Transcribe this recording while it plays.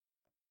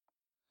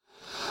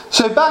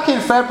So back in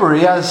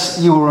February,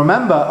 as you will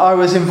remember, I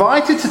was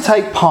invited to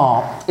take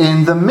part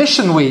in the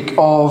mission week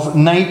of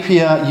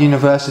Napier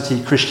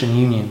University Christian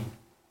Union.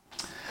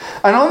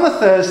 And on the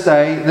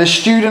Thursday, the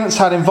students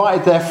had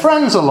invited their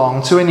friends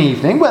along to an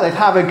evening where they'd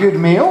have a good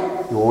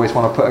meal. You always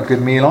want to put a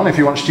good meal on if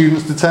you want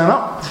students to turn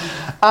up.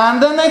 And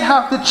then they'd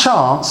have the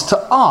chance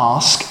to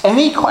ask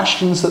any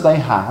questions that they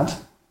had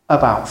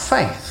about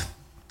faith.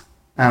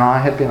 And I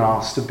had been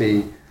asked to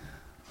be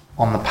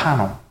on the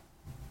panel.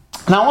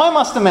 Now, I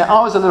must admit, I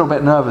was a little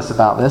bit nervous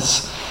about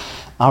this.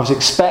 I was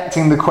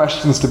expecting the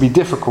questions to be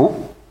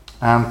difficult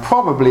and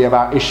probably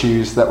about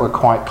issues that were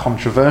quite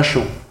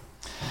controversial.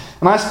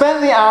 And I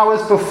spent the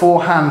hours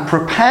beforehand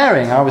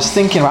preparing. I was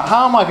thinking about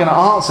how am I going to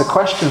answer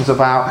questions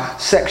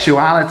about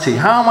sexuality?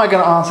 How am I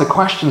going to answer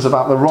questions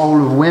about the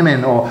role of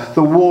women or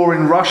the war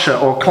in Russia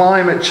or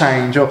climate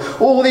change or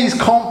all these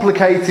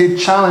complicated,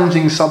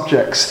 challenging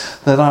subjects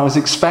that I was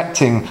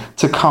expecting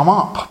to come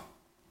up?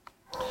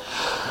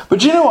 But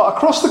do you know what?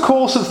 Across the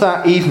course of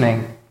that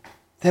evening,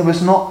 there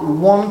was not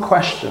one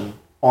question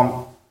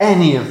on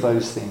any of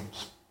those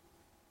themes.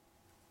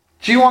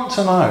 Do you want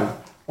to know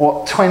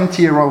what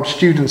 20-year-old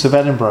students of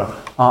Edinburgh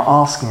are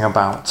asking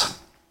about?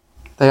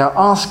 They are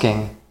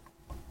asking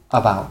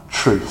about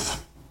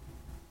truth.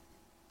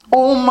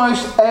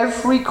 Almost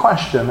every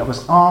question that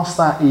was asked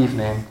that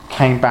evening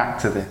came back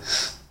to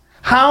this.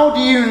 How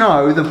do you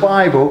know the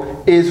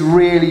Bible is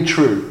really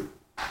true?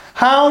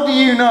 How do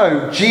you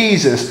know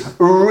Jesus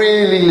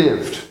really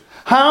lived?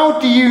 How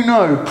do you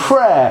know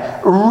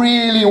prayer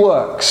really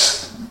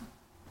works?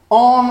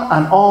 On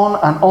and on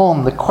and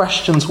on the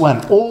questions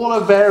went, all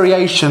a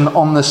variation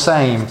on the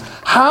same.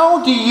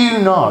 How do you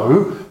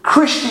know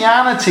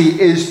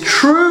Christianity is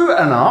true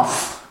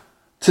enough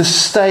to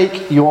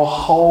stake your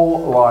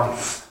whole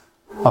life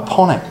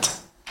upon it?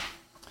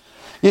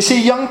 You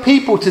see, young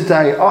people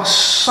today are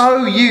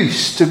so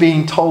used to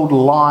being told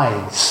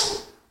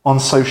lies on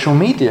social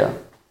media.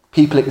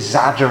 People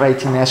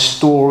exaggerating their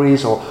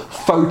stories or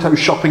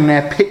photoshopping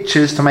their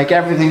pictures to make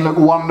everything look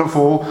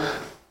wonderful.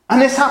 And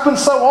this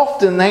happens so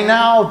often, they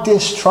now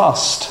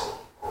distrust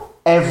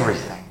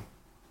everything.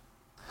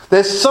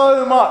 There's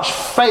so much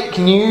fake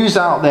news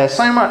out there,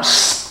 so much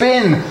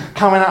spin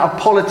coming out of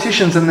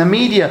politicians and the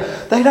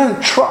media. They don't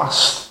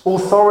trust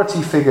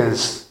authority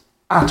figures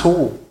at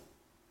all.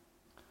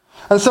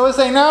 And so as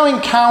they now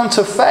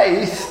encounter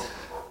faith,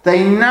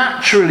 they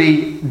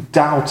naturally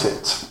doubt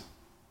it.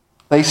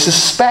 They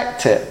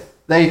suspect it.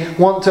 They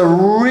want to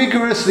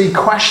rigorously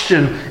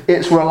question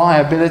its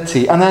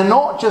reliability. And they're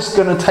not just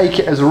going to take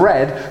it as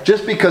read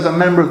just because a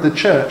member of the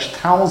church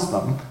tells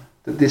them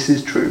that this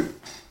is true.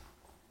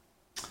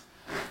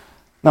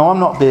 Now,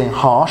 I'm not being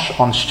harsh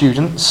on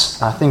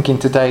students. I think in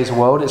today's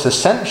world it's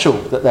essential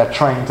that they're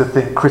trained to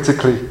think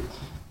critically.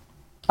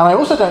 And I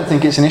also don't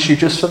think it's an issue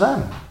just for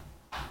them.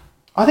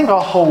 I think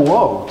our whole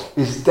world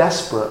is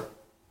desperate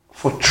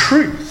for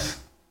truth.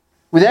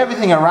 With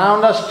everything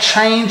around us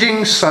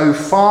changing so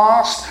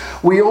fast,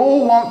 we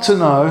all want to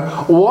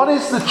know what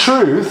is the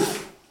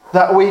truth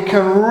that we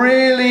can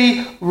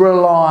really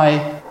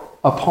rely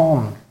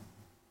upon.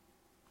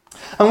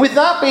 And with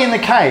that being the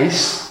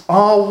case,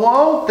 our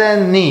world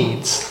then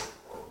needs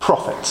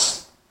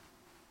prophets.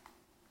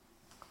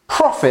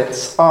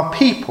 Prophets are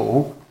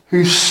people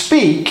who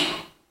speak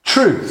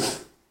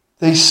truth.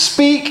 They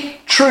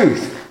speak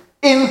truth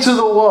into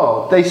the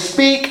world. They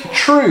speak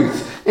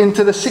truth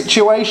into the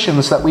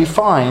situations that we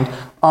find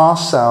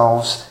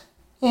ourselves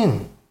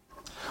in.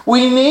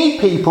 We need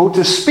people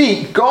to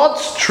speak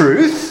God's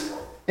truth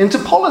into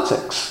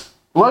politics,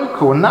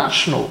 local and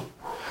national.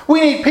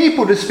 We need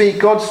people to speak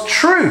God's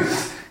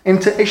truth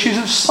into issues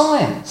of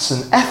science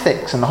and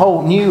ethics and the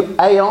whole new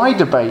AI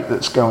debate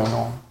that's going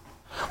on.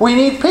 We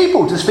need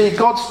people to speak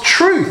God's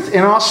truth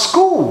in our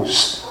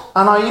schools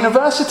and our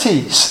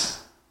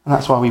universities. And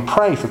that's why we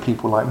pray for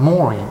people like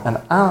Maureen and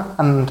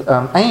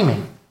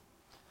Amy.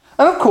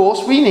 And of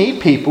course, we need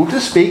people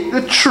to speak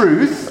the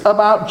truth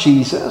about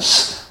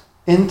Jesus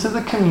into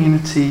the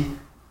community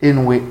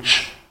in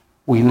which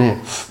we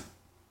live.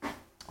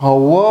 Our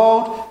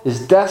world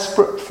is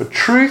desperate for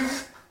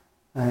truth,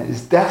 and it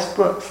is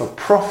desperate for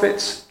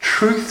prophets,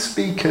 truth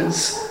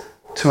speakers,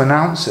 to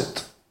announce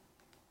it.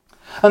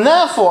 And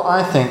therefore,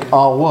 I think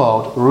our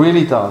world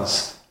really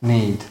does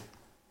need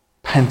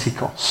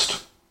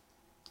Pentecost.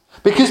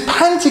 Because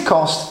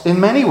Pentecost, in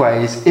many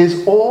ways,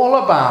 is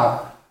all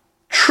about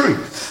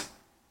truth.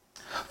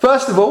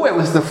 First of all, it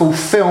was the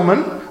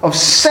fulfillment of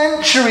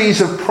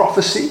centuries of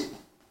prophecy,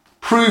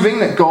 proving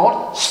that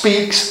God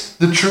speaks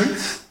the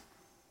truth.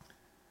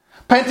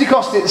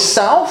 Pentecost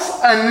itself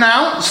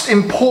announced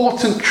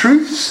important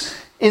truths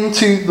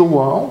into the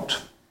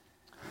world.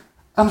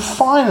 And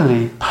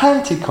finally,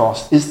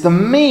 Pentecost is the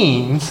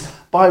means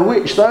by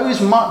which those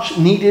much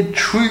needed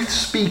truth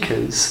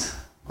speakers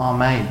are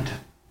made.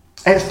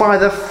 It's by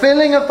the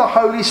filling of the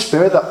Holy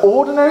Spirit that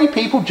ordinary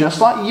people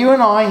just like you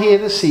and I here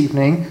this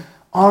evening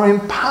are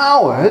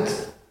empowered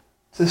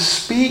to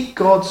speak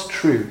God's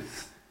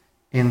truth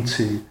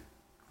into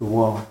the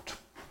world.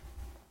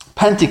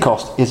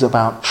 Pentecost is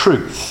about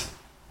truth,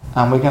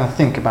 And we're going to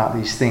think about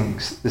these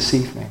things this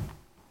evening.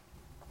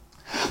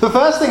 The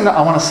first thing that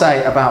I want to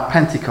say about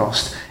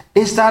Pentecost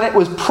is that it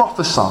was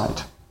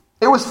prophesied.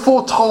 It was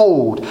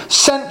foretold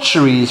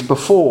centuries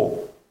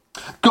before.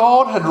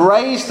 God had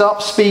raised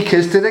up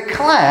speakers to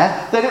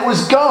declare that it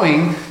was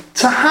going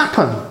to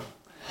happen.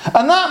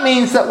 And that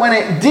means that when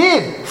it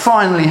did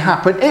finally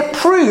happen, it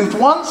proved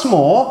once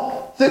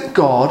more that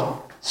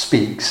God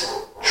speaks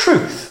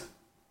truth.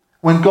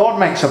 When God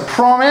makes a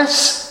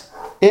promise,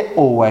 it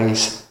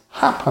always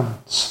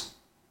happens.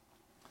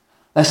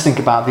 Let's think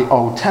about the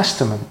Old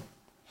Testament.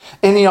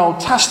 In the Old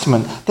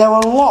Testament, there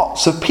were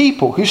lots of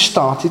people who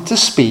started to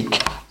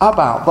speak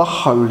about the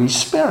Holy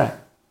Spirit.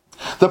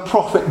 The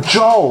prophet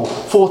Joel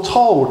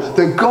foretold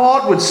that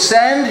God would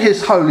send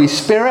his Holy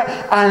Spirit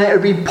and it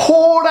would be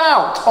poured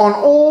out on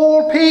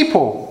all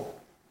people.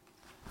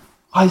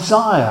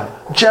 Isaiah,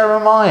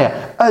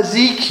 Jeremiah,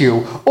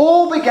 Ezekiel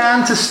all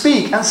began to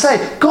speak and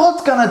say,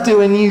 God's going to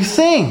do a new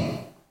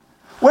thing.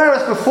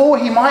 Whereas before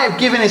he might have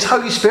given his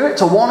Holy Spirit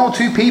to one or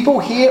two people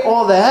here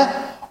or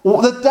there,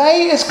 the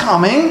day is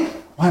coming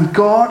when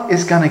God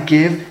is going to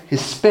give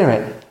his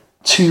Spirit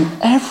to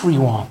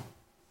everyone.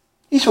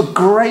 These were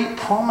great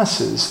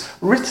promises,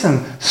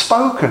 written,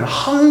 spoken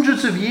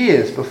hundreds of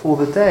years before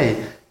the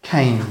day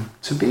came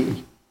to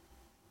be.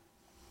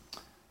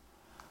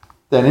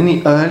 Then in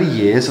the early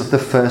years of the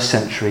first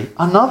century,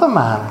 another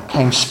man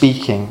came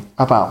speaking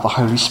about the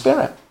Holy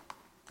Spirit.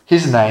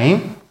 His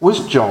name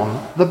was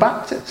John the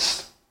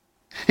Baptist.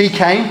 He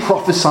came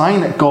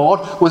prophesying that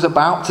God was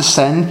about to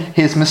send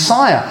his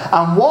Messiah.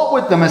 And what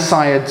would the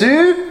Messiah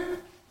do?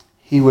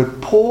 He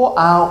would pour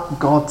out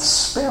God's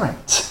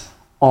Spirit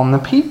on the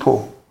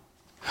people.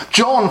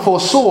 John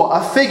foresaw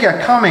a figure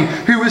coming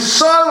who was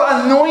so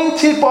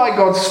anointed by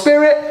God's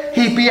Spirit,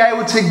 he'd be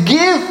able to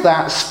give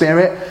that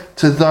Spirit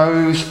to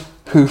those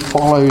who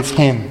followed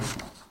him.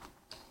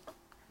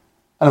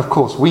 And of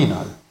course, we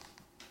know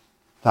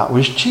that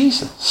was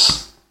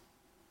Jesus.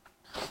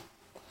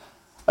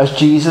 As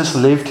Jesus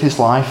lived his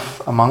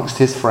life amongst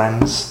his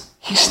friends,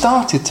 he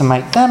started to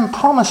make them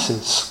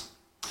promises.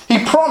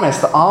 He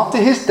promised that after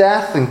his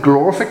death and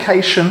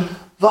glorification,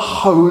 the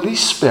Holy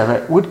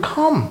Spirit would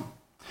come,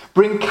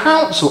 bring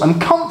counsel and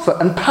comfort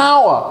and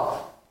power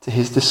to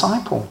his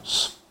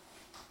disciples.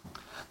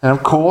 And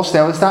of course,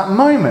 there was that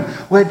moment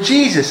where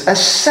Jesus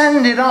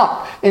ascended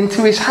up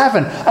into his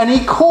heaven and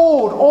he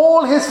called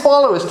all his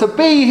followers to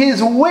be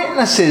his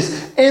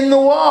witnesses in the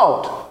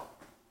world.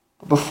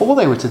 But before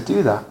they were to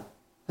do that,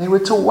 they were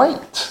to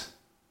wait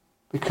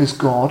because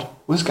God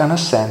was going to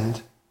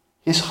send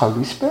his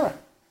Holy Spirit.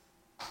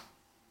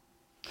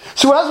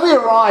 So as we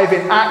arrive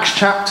in Acts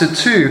chapter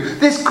 2,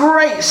 this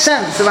great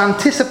sense of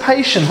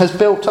anticipation has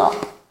built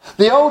up.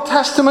 The Old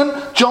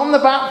Testament, John the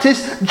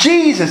Baptist,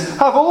 Jesus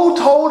have all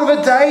told of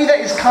a day that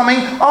is coming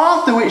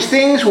after which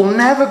things will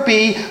never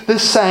be the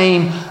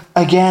same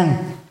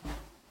again.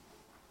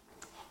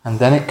 And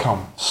then it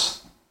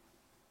comes.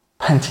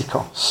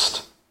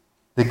 Pentecost,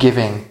 the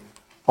giving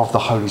of the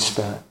Holy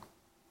Spirit.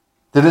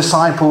 The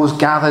disciples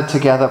gathered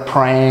together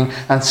praying,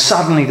 and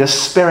suddenly the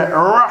Spirit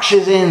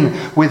rushes in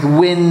with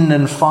wind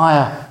and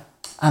fire,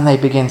 and they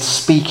begin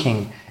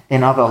speaking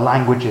in other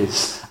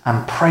languages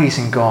and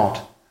praising God.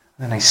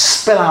 And then they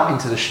spill out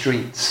into the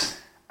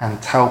streets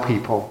and tell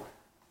people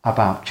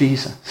about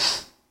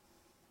Jesus.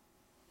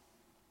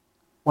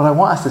 What I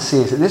want us to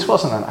see is that this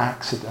wasn't an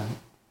accident.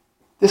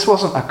 This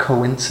wasn't a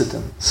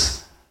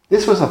coincidence.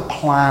 This was a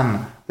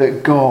plan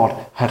that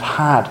God had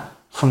had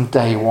from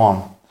day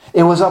one.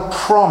 It was a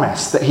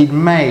promise that he'd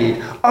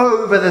made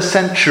over the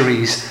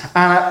centuries,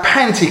 and at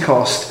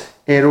Pentecost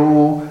it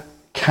all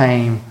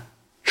came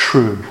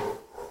true.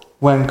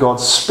 When God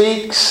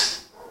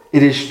speaks,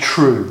 it is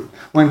true.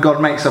 When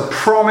God makes a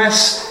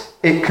promise,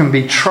 it can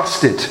be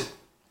trusted.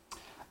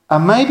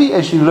 And maybe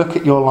as you look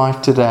at your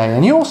life today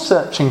and you're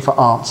searching for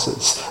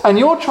answers and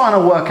you're trying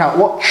to work out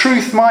what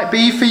truth might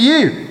be for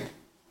you,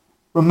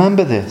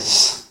 remember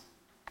this.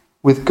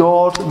 With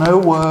God, no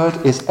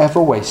word is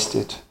ever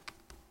wasted.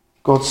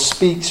 God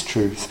speaks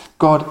truth.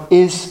 God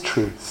is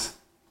truth.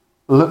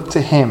 Look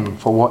to him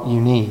for what you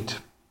need.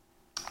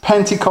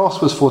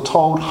 Pentecost was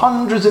foretold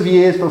hundreds of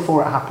years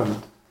before it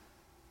happened.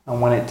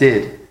 And when it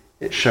did,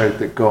 it showed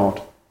that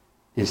God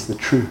is the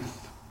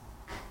truth.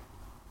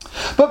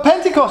 But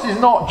Pentecost is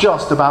not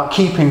just about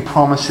keeping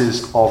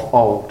promises of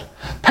old.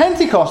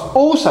 Pentecost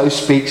also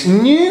speaks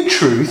new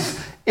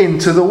truth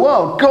into the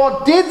world.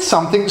 God did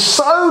something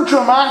so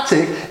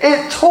dramatic,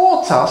 it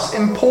taught us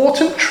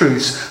important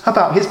truths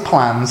about his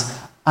plans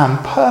and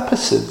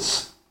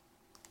purposes.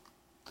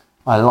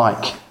 I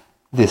like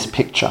this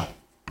picture.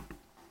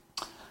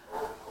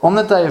 On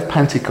the day of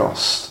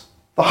Pentecost,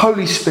 the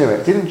Holy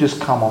Spirit didn't just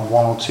come on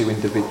one or two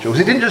individuals.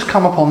 It didn't just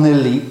come upon the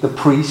elite, the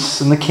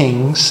priests and the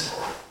kings.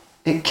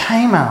 It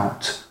came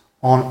out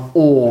on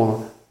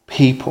all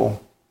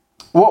people.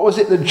 What was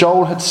it that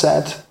Joel had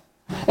said?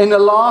 In the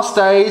last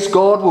days,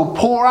 God will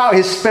pour out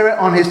his Spirit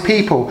on his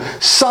people.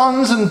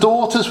 Sons and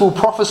daughters will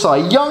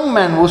prophesy. Young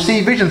men will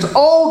see visions.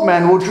 Old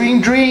men will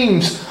dream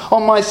dreams.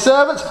 On my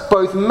servants,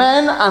 both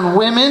men and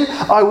women,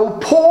 I will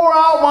pour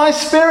out my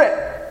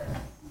Spirit,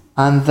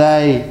 and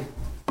they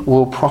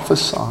will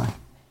prophesy.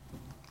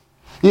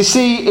 You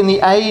see, in the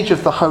age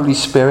of the Holy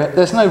Spirit,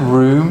 there's no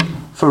room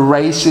for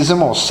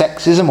racism or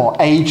sexism or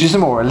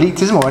ageism or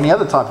elitism or any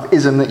other type of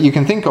ism that you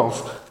can think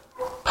of.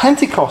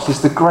 Pentecost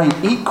is the great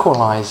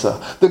equalizer,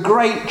 the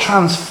great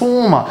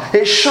transformer.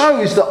 It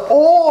shows that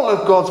all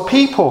of God's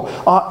people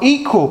are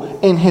equal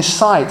in his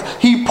sight.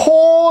 He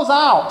pours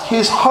out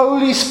his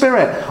Holy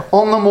Spirit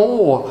on them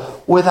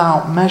all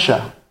without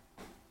measure.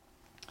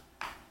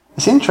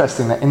 It's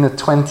interesting that in the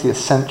 20th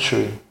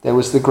century, there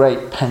was the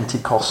great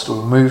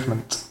Pentecostal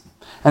movement.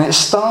 And it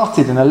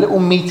started in a little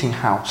meeting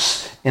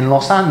house in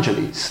Los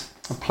Angeles,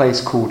 a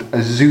place called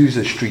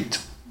Azusa Street.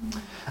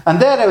 And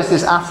there was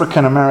this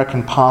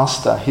African-American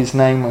pastor. His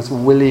name was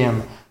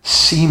William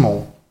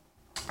Seymour.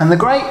 And the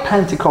great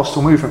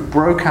Pentecostal movement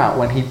broke out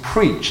when he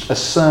preached a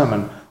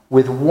sermon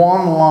with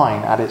one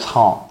line at its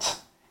heart.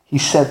 He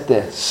said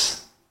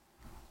this: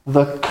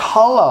 "The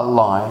colour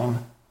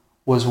line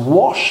was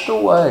washed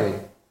away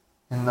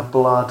in the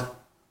blood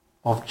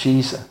of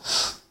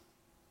Jesus."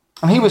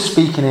 And he was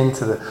speaking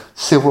into the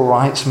civil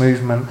rights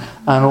movement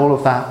and all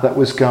of that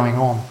was going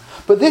on.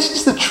 But this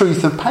is the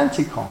truth of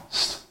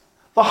Pentecost.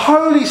 The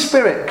Holy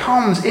Spirit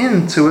comes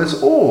into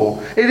us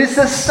all. It is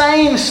the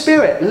same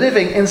Spirit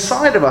living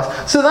inside of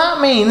us. So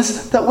that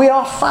means that we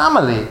are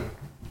family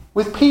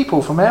with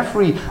people from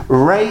every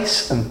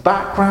race and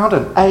background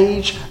and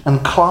age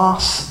and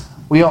class.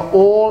 We are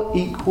all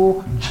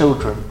equal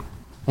children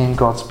in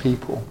God's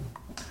people.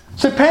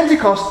 So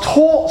Pentecost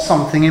taught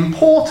something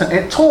important.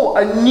 It taught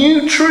a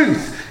new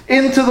truth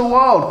into the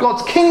world.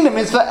 God's kingdom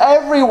is for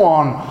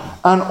everyone,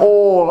 and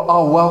all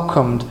are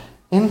welcomed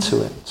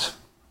into it.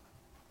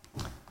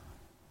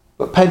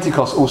 But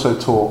Pentecost also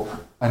taught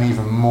an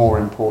even more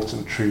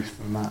important truth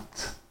than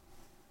that.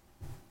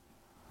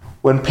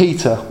 When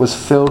Peter was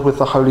filled with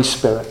the Holy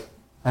Spirit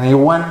and he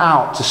went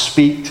out to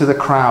speak to the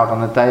crowd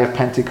on the day of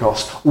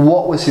Pentecost,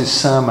 what was his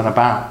sermon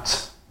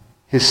about?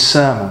 His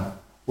sermon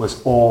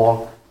was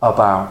all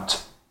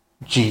about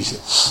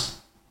Jesus.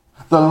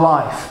 The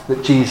life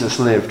that Jesus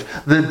lived,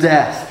 the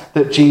death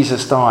that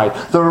Jesus died,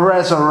 the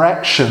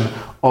resurrection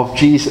of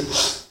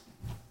Jesus.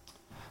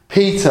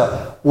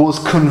 Peter was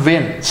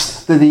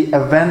convinced that the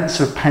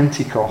events of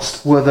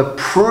Pentecost were the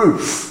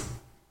proof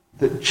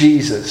that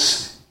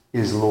Jesus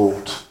is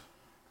Lord.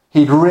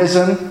 He'd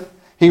risen,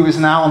 he was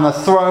now on the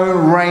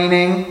throne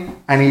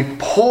reigning, and he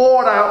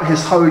poured out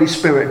his Holy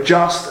Spirit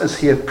just as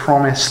he had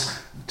promised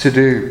to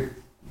do.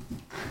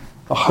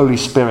 The Holy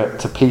Spirit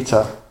to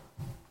Peter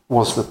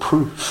was the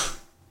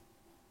proof.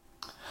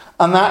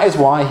 And that is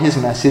why his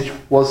message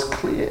was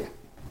clear.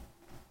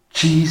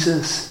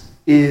 Jesus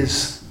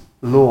is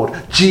Lord.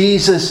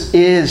 Jesus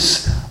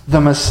is the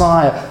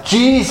Messiah.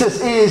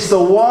 Jesus is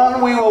the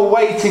one we were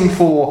waiting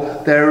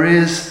for. There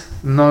is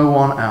no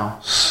one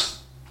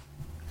else.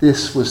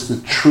 This was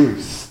the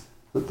truth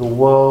that the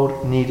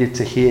world needed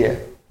to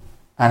hear.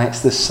 And it's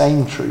the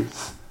same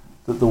truth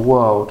that the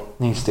world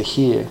needs to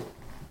hear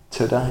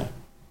today.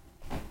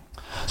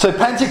 So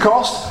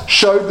Pentecost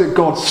showed that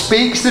God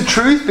speaks the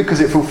truth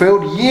because it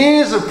fulfilled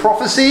years of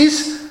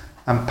prophecies.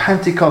 And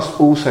Pentecost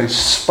also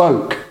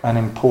spoke an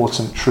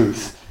important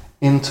truth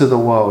into the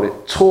world.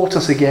 It taught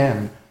us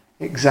again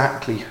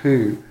exactly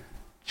who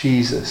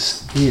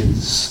Jesus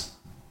is.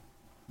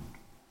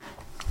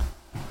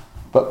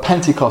 But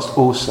Pentecost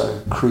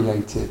also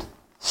created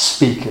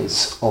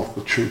speakers of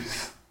the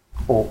truth,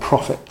 or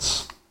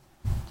prophets.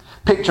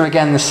 Picture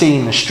again the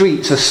scene. The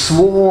streets are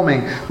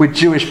swarming with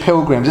Jewish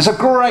pilgrims. It's a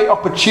great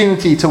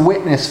opportunity to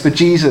witness for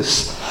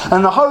Jesus.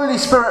 And the Holy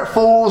Spirit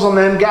falls on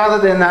them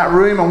gathered in that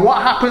room. And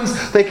what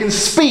happens? They can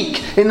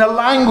speak in the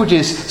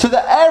languages so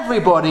that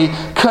everybody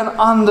can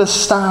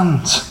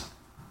understand.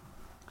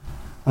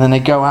 And then they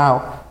go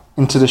out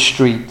into the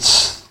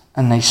streets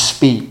and they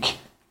speak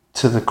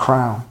to the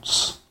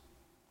crowds.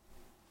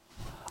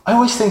 I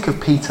always think of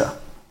Peter.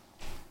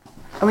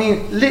 I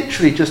mean,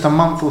 literally just a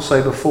month or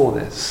so before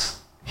this,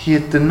 he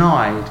had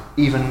denied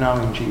even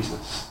knowing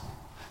Jesus.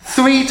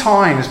 3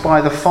 times by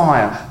the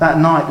fire that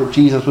night that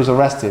Jesus was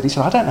arrested. He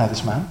said, I don't know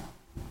this man.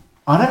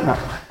 I don't know.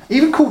 He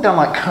even called down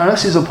like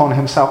curses upon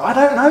himself. I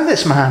don't know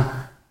this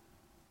man.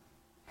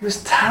 He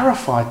was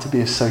terrified to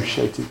be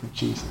associated with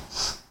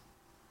Jesus.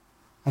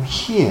 And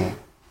here,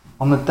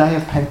 on the day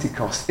of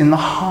Pentecost, in the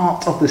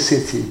heart of the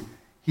city,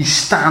 he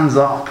stands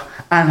up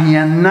and he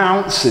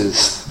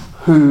announces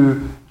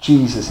who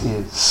Jesus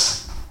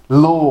is.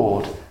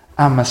 Lord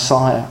and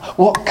Messiah.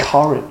 What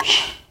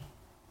courage,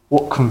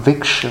 what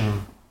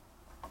conviction,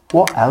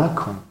 what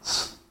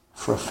eloquence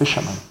for a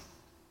fisherman.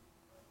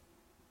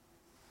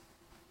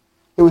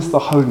 It was the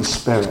Holy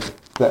Spirit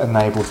that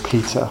enabled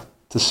Peter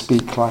to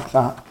speak like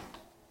that.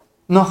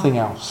 Nothing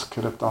else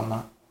could have done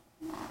that.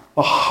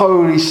 The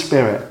Holy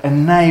Spirit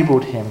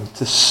enabled him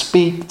to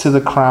speak to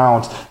the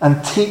crowds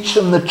and teach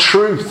them the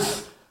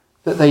truth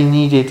that they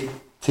needed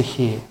to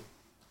hear.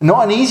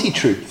 Not an easy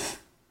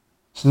truth,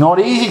 It's not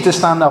easy to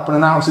stand up and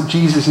announce that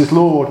Jesus is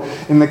Lord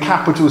in the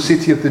capital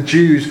city of the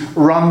Jews,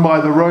 run by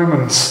the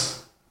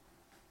Romans.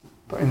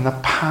 But in the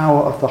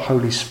power of the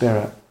Holy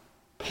Spirit,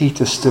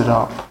 Peter stood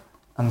up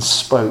and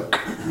spoke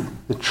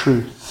the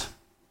truth.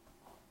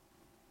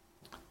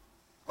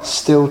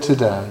 Still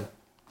today,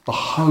 the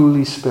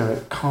Holy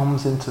Spirit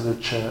comes into the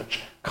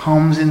church,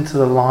 comes into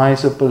the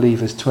lives of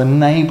believers to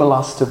enable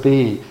us to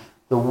be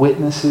the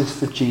witnesses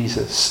for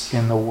Jesus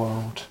in the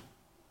world.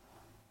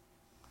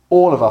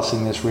 All of us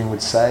in this room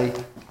would say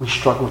we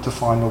struggle to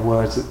find the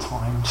words at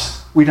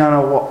times. We don't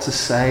know what to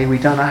say. We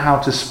don't know how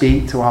to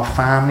speak to our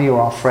family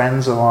or our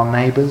friends or our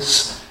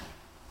neighbours.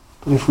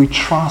 But if we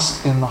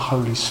trust in the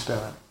Holy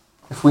Spirit,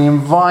 if we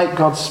invite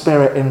God's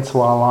Spirit into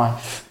our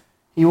life,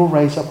 he will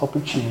raise up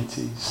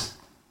opportunities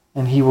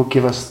and he will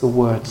give us the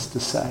words to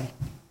say.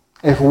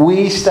 If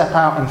we step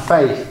out in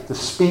faith to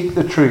speak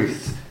the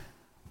truth,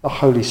 the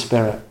Holy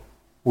Spirit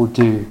will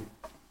do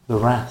the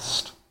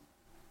rest.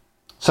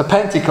 So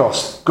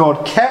Pentecost,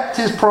 God kept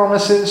his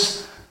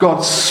promises,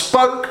 God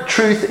spoke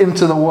truth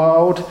into the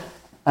world,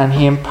 and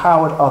he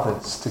empowered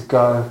others to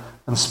go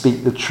and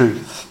speak the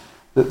truth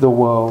that the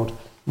world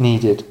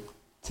needed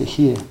to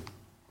hear.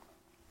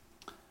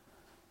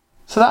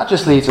 So that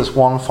just leaves us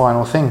one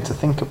final thing to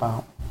think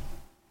about.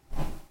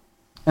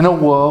 In a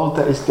world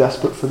that is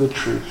desperate for the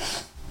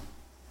truth,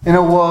 in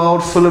a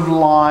world full of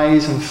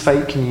lies and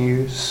fake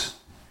news,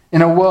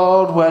 in a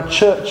world where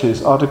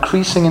churches are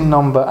decreasing in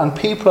number and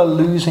people are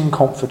losing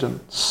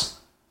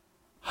confidence,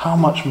 how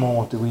much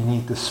more do we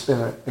need the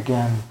Spirit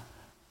again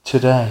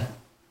today?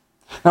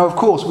 Now, of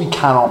course, we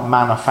cannot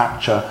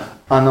manufacture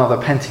another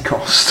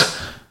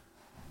Pentecost.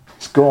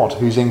 It's God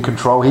who's in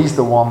control. He's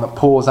the one that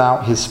pours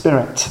out his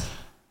Spirit.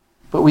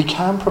 But we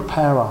can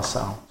prepare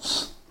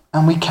ourselves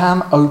and we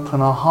can open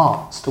our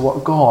hearts to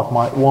what God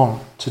might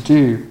want to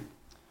do.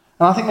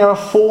 And I think there are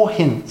 4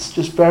 hints,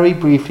 just very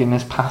briefly in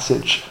this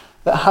passage,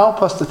 that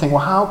help us to think,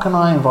 well, how can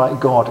I invite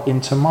God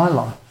into my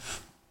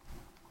life?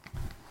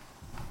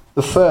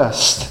 The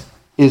first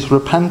is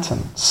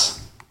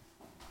repentance.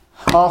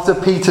 After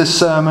Peter's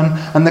sermon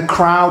and the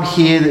crowd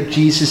hear that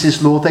Jesus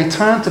is Lord, they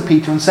turn to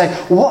Peter and say,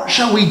 what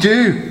shall we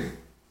do?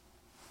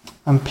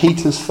 And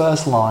Peter's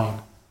first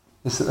line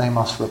is that they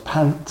must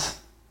repent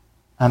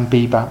and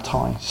be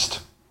baptized.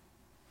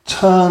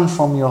 Turn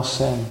from your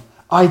sin.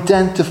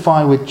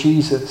 Identify with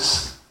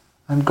Jesus,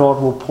 and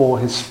God will pour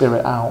his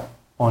Spirit out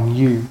on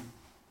you.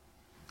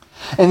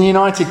 In the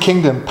United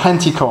Kingdom,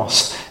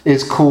 Pentecost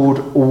is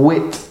called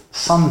Whit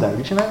Sunday.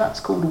 Did you know that's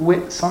called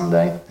Whit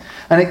Sunday?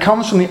 And it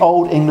comes from the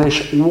Old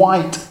English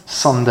White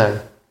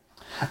Sunday.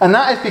 And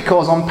that is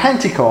because on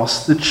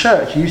Pentecost, the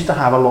church used to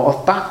have a lot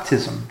of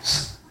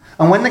baptisms.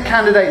 And when the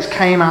candidates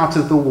came out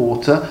of the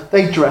water,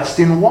 they dressed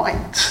in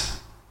white,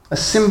 a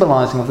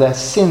symbolising of their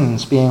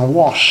sins being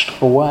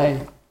washed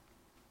away.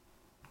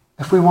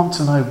 If we want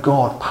to know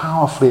God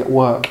powerfully at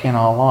work in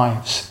our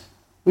lives,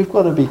 we've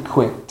got to be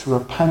quick to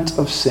repent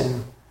of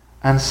sin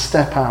and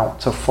step out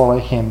to follow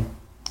him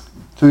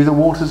through the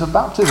waters of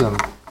baptism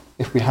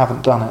if we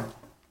haven't done it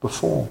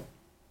before.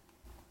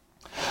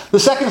 The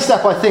second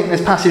step I think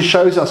this passage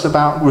shows us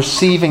about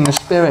receiving the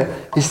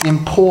Spirit is the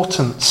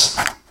importance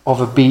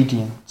of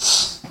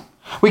obedience.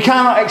 We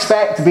cannot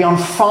expect to be on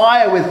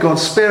fire with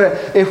God's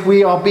Spirit if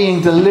we are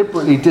being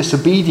deliberately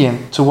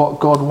disobedient to what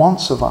God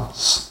wants of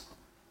us.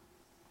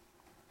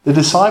 The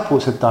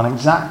disciples had done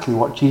exactly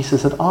what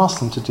Jesus had asked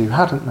them to do,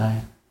 hadn't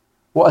they?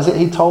 What is it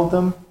he told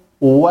them?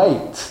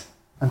 Wait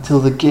until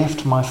the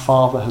gift my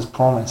Father has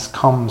promised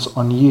comes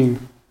on you.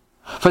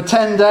 For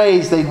 10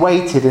 days they'd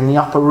waited in the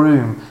upper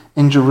room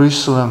in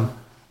Jerusalem,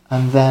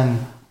 and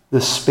then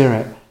the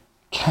Spirit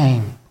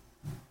came.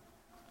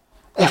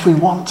 If we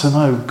want to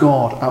know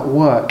God at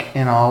work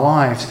in our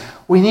lives,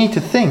 we need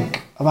to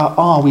think about,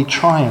 are we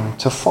trying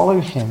to follow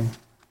him?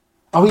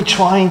 Are we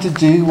trying to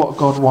do what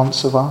God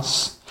wants of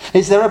us?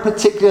 Is there a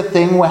particular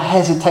thing we're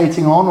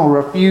hesitating on or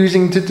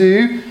refusing to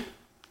do?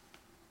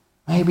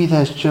 Maybe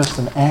there's just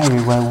an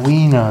area where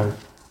we know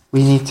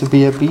we need to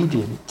be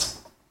obedient,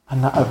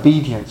 and that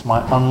obedience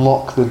might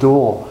unlock the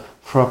door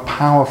for a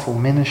powerful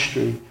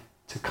ministry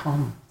to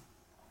come.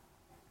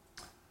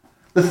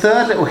 The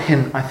third little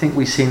hint I think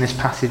we see in this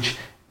passage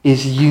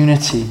is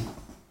unity.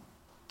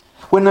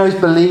 When those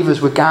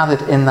believers were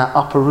gathered in that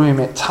upper room,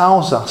 it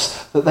tells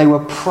us that they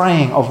were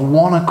praying of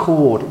one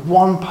accord,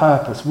 one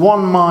purpose,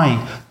 one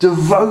mind,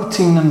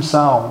 devoting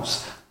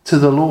themselves to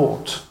the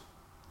Lord.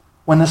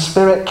 When the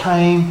Spirit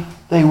came,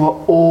 they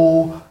were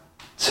all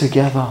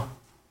together.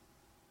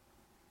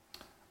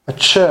 A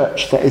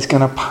church that is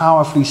going to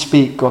powerfully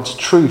speak God's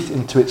truth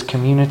into its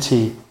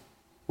community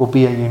will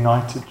be a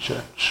united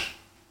church.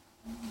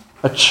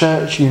 A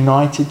church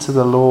united to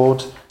the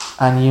Lord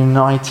and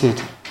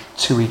united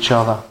to each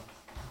other.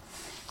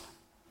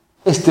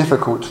 It's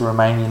difficult to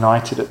remain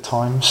united at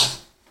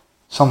times.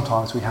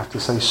 Sometimes we have to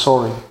say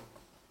sorry.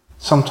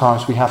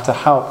 Sometimes we have to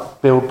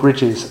help build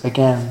bridges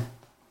again.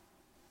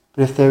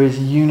 But if there is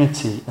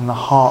unity in the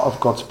heart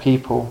of God's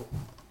people,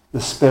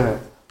 the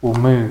Spirit will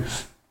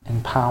move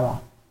in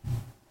power.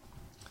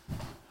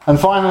 And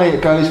finally,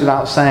 it goes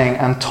without saying,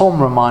 and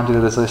Tom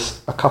reminded us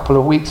this a couple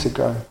of weeks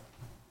ago,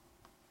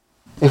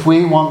 if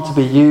we want to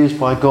be used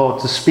by God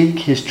to speak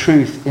his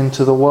truth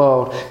into the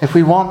world, if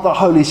we want the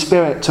Holy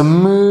Spirit to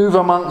move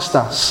amongst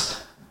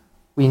us,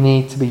 we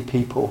need to be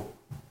people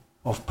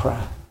of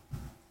prayer.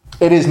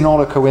 It is not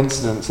a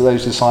coincidence that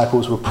those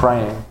disciples were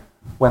praying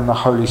when the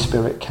Holy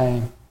Spirit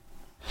came.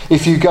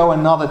 If you go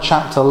another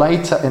chapter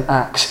later in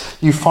Acts,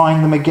 you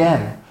find them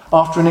again.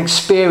 After an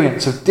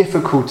experience of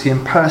difficulty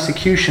and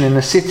persecution in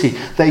the city,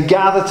 they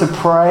gather to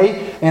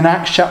pray in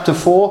Acts chapter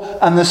 4,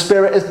 and the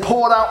Spirit is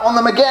poured out on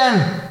them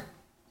again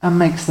and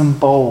makes them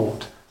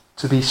bold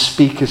to be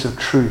speakers of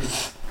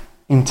truth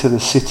into the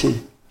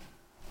city.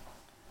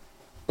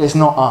 It's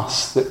not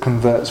us that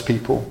converts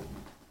people.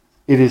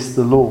 It is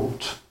the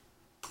Lord.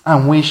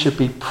 And we should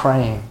be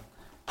praying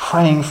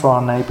for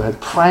our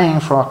neighbourhood, praying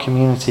for our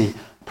community,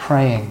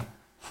 praying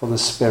for the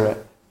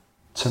Spirit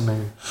to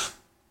move.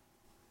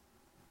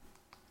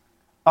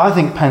 I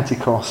think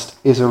Pentecost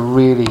is a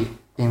really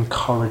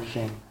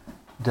encouraging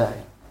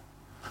day.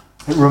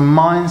 It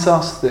reminds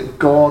us that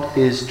God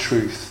is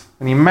truth.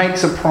 When he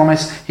makes a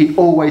promise, he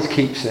always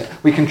keeps it.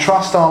 We can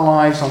trust our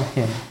lives on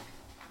him.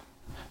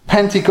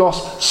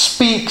 Pentecost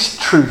speaks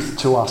truth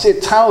to us.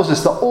 It tells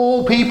us that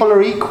all people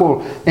are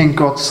equal in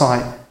God's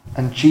sight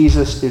and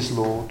Jesus is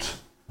Lord.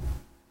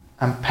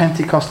 And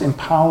Pentecost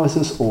empowers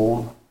us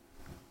all,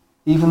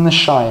 even the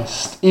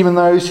shyest, even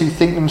those who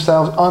think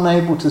themselves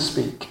unable to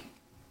speak,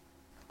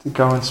 to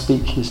go and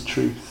speak his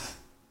truth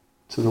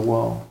to the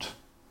world,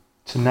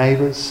 to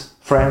neighbours,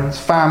 friends,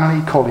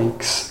 family,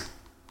 colleagues.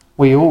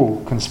 We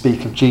all can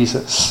speak of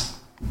Jesus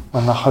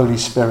when the Holy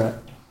Spirit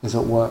is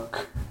at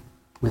work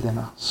within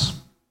us.